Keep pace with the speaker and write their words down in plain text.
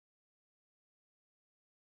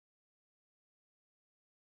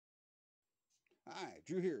Hi,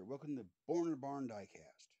 Drew here. Welcome to Born in the Barn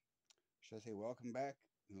Diecast. Should I say welcome back?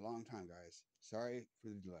 In a long time, guys. Sorry for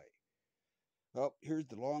the delay. Well, here's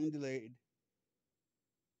the long delayed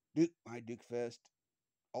Duke Fest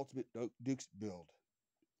Ultimate Dukes build.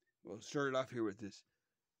 We'll start it off here with this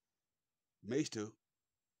Maisto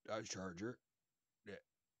Dodge Charger that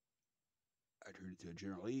I turned into a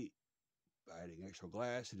General Lee by adding extra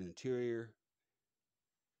glass and interior.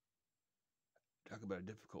 Talk about a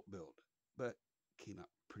difficult build, but came out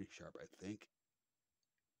pretty sharp, I think.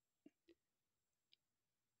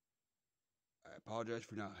 I apologize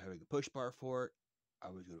for not having a push bar for it.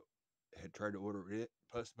 Had tried to order it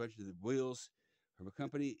plus a bunch of the wheels from a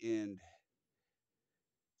company, and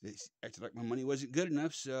they acted like my money wasn't good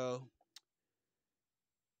enough, so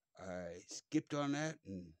I skipped on that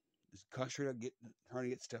and just concentrated on trying to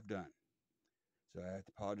get stuff done. So I have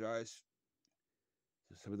to apologize.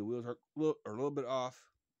 So some of the wheels are a little bit off,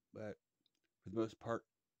 but for the most part,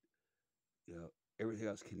 you know, everything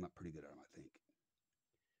else came out pretty good on them, I think.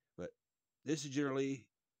 But this is generally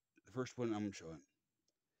the first one I'm showing.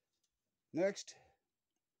 Next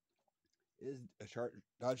is a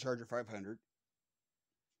Dodge Charger 500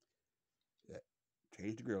 that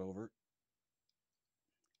changed the grill over.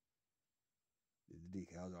 Did the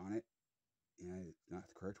decals on it. Yeah, not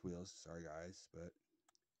the correct wheels. Sorry, guys, but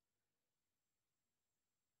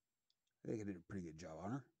I think I did a pretty good job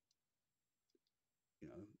on her. You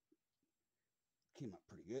know, came out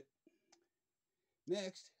pretty good.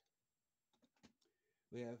 Next,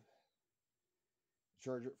 we have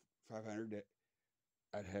Charger 500 that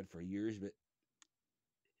I'd had for years, but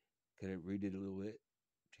kind of redid a little bit,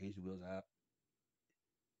 changed the wheels out.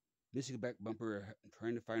 Missing a back bumper. I'm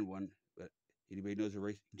trying to find one, but anybody knows a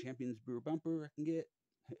Racing Champions Brewer bumper I can get?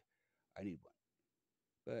 I need one.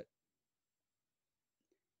 But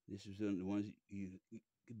this is one of the ones you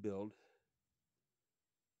could build.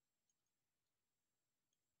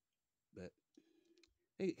 But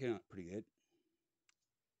I think it came out pretty good.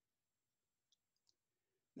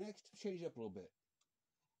 Next, change up a little bit.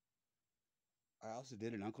 I also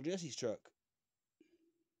did an Uncle Jesse's truck.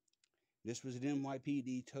 This was an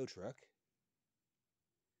NYPD tow truck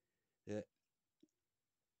that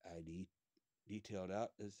I detailed out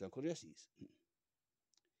as Uncle Jesse's.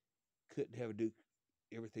 Couldn't have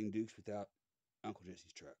everything Dukes without Uncle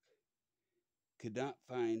Jesse's truck. Could not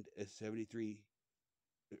find a 73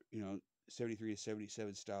 to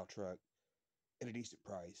 77 style truck at a decent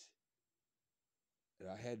price. And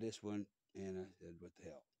I had this one, and I said, what the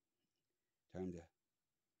hell? Time to.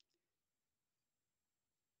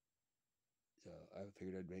 So I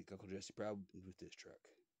figured I'd make Uncle Jesse proud with this truck.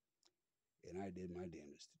 And I did my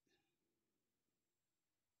damnedest.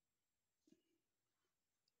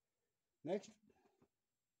 Next,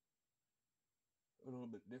 a little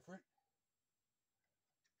bit different.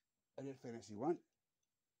 I did Fantasy 1.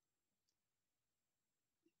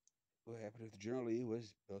 What happened with the General Lee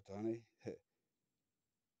was built on a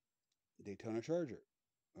Daytona Charger.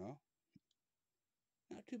 Well,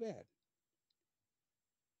 not too bad.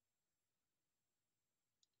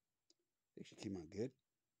 I think she came out good.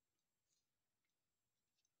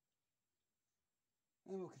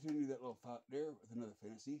 And we'll continue that little thought there with another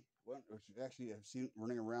fantasy one, which actually I've seen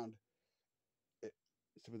running around at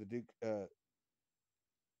some of the Duke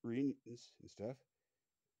reunions and stuff.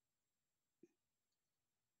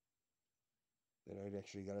 That I'd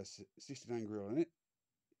actually got a 69 grill in it.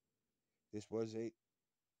 This was a,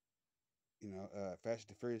 Fast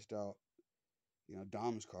and Furious style,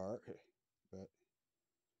 Dom's car, but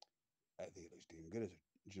I think it looks damn good as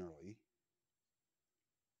a generally.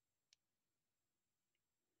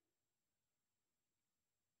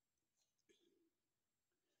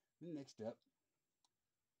 Next up,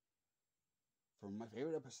 from my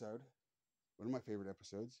favorite episode, one of my favorite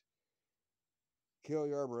episodes, Kill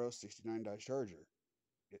Yarborough 69 Dodge Charger.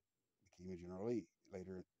 It became a General Lee.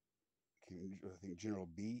 Later, it became, I think, General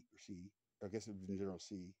B or C. I guess it was General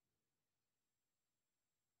C.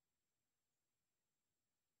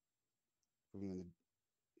 And,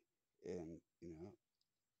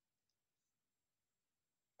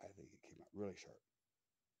 I think it came out really sharp.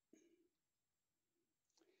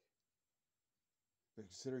 But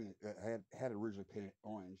considering I had originally painted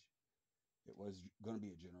orange, it was going to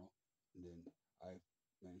be a general, and then I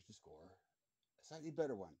managed to score a slightly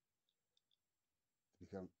better one to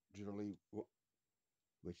become generally,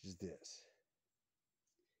 which is this,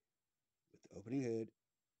 with the opening hood,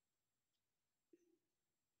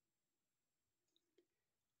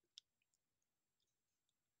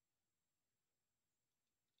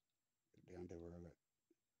 down to where I got,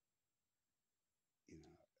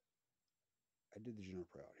 I did the general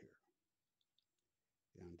proud here.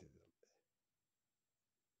 down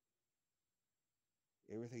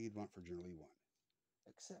to everything you'd want for General Lee 1,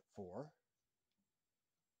 except for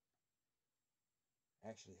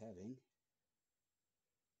actually having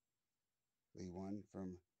Lee 1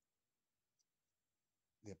 from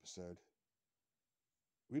the episode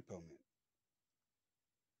Repo Man.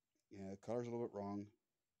 Yeah, the color's a little bit wrong,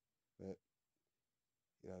 but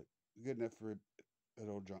yeah, good enough for an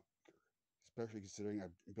old junker, especially considering I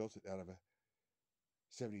built it out of a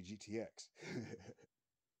 70 GTX.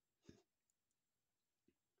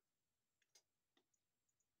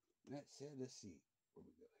 That said, let's see where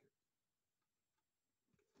we go here.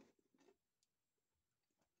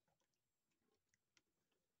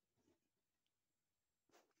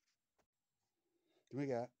 Then we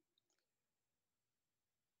got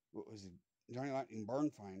what was the Johnny Lightning barn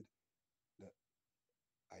find that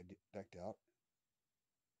I decked out.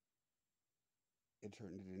 It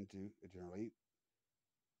turned it into a generally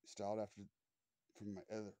styled after from my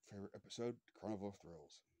other favorite episode, Carnival of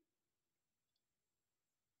Thrills.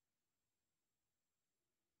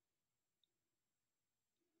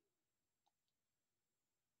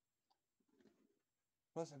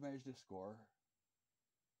 Plus, I managed to score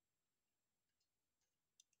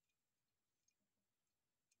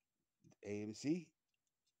AMC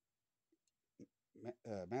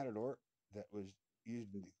Matador that was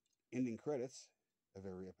used in the ending credits of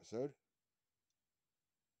every episode.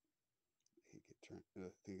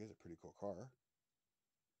 The thing is a pretty cool car.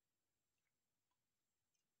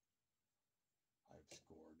 I've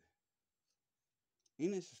scored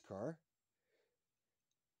Enos's car.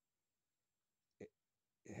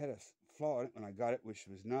 It had a flaw in it when I got it, which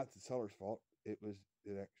was not the seller's fault. It was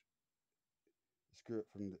it actually screw it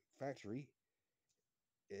from the factory,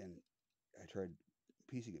 and I tried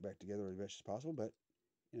piecing it back together as best as possible. But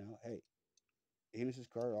you know, hey, Enos's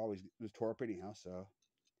car always was tore up anyhow, so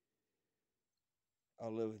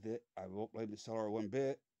I'll live with it. I won't blame the seller one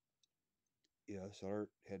bit. You know, the seller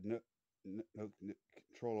had no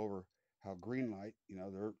control over how green light, you know,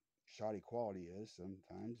 their shoddy quality is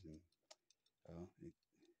sometimes, and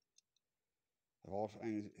of all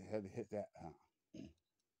things, it had to hit that. But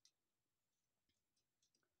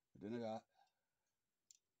then I got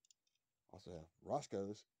also have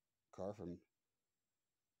Roscoe's car from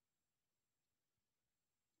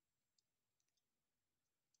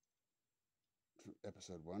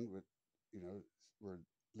episode 1, with you know where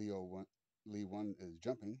Lee 1 is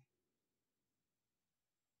jumping.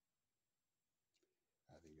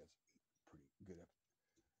 I think that's a pretty good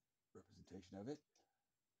representation of it.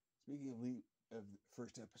 Speaking of Lee of the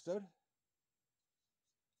first episode,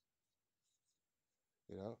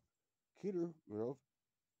 you know, Keter wrote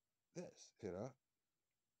this, you know.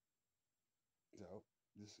 So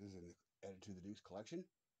this is an added to the Dukes collection,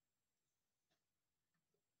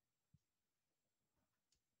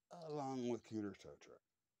 along with Keter's tow truck.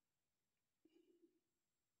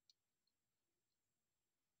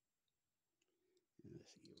 And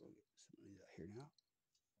let's see, we'll get some of these out here now.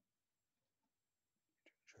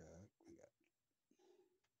 Truck, we got.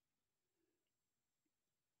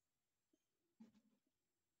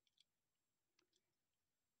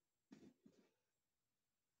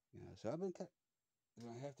 Yeah, so I've been.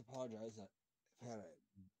 I have to apologize. I've had a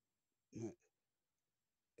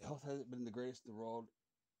health hasn't been the greatest in the world.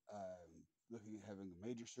 Looking at having a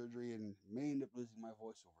major surgery and may end up losing my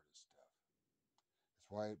voice over this stuff. That's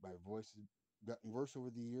why my voice has gotten worse over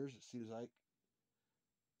the years. It seems like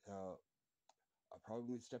I'll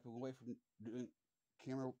probably be stepping away from doing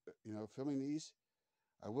camera, you know, filming these.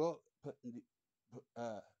 I will put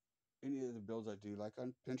any of the builds I do, like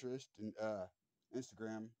on Pinterest and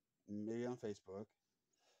Instagram, and maybe on Facebook.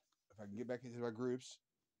 If I can get back into my groups,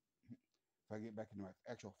 if I get back into my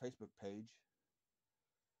actual Facebook page,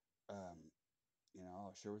 you know,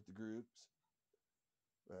 I'll share with the groups.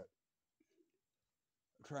 But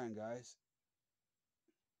I'm trying, guys.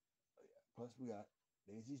 Oh, yeah. Plus, we got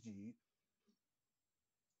Daisy's Jeep.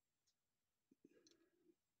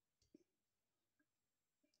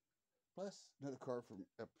 Plus, another car from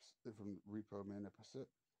Repo Man episode.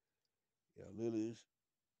 Yeah, Lulu's.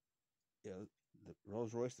 Yeah, the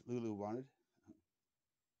Rolls Royce that Lulu wanted.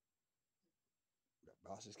 Got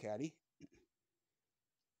Boss's Caddy.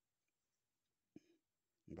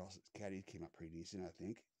 And Boss's Caddy came out pretty decent, I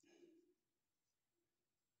think.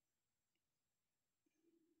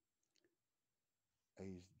 I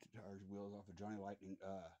used tires wheels off of Johnny Lightning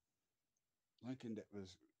Lincoln that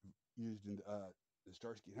was used in the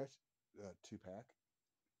Starsky Hutch 2-pack.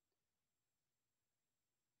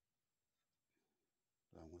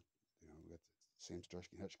 With, you know, we got the same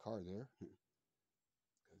Starsky Hutch car there.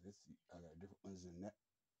 Because I got different ones in that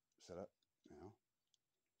set up now.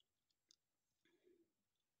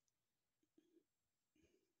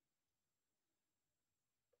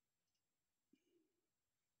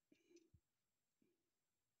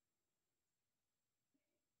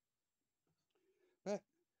 But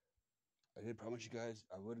I did promise you guys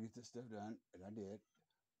I would get this stuff done, and I did.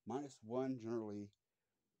 Minus one generally,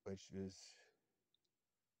 which is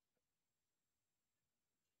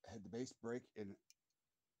I had the base break and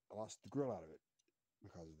I lost the grill out of it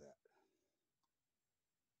because of that.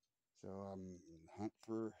 So I'm hunt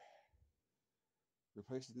for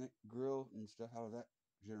replacing that grill and stuff out of that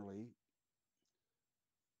generally.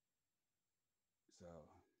 So,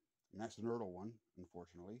 and that's the Nerdle one,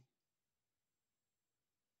 unfortunately.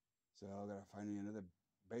 So I gotta find me another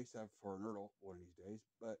base up for a Nerdle one of these days.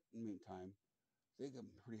 But in the meantime, I think I'm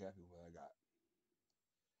pretty happy with what I got.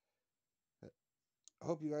 But I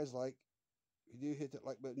hope you guys like. If you do hit that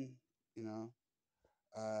like button, you know,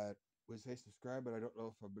 would say subscribe, but I don't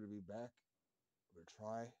know if I'm gonna be back. I'm gonna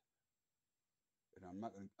try, and I'm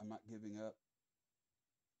not giving up.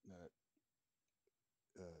 But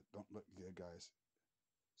don't look good, guys.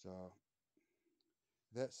 So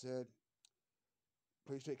that said,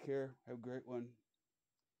 please take care. Have a great one.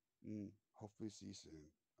 And hopefully see you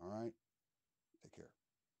soon. All right? Take care.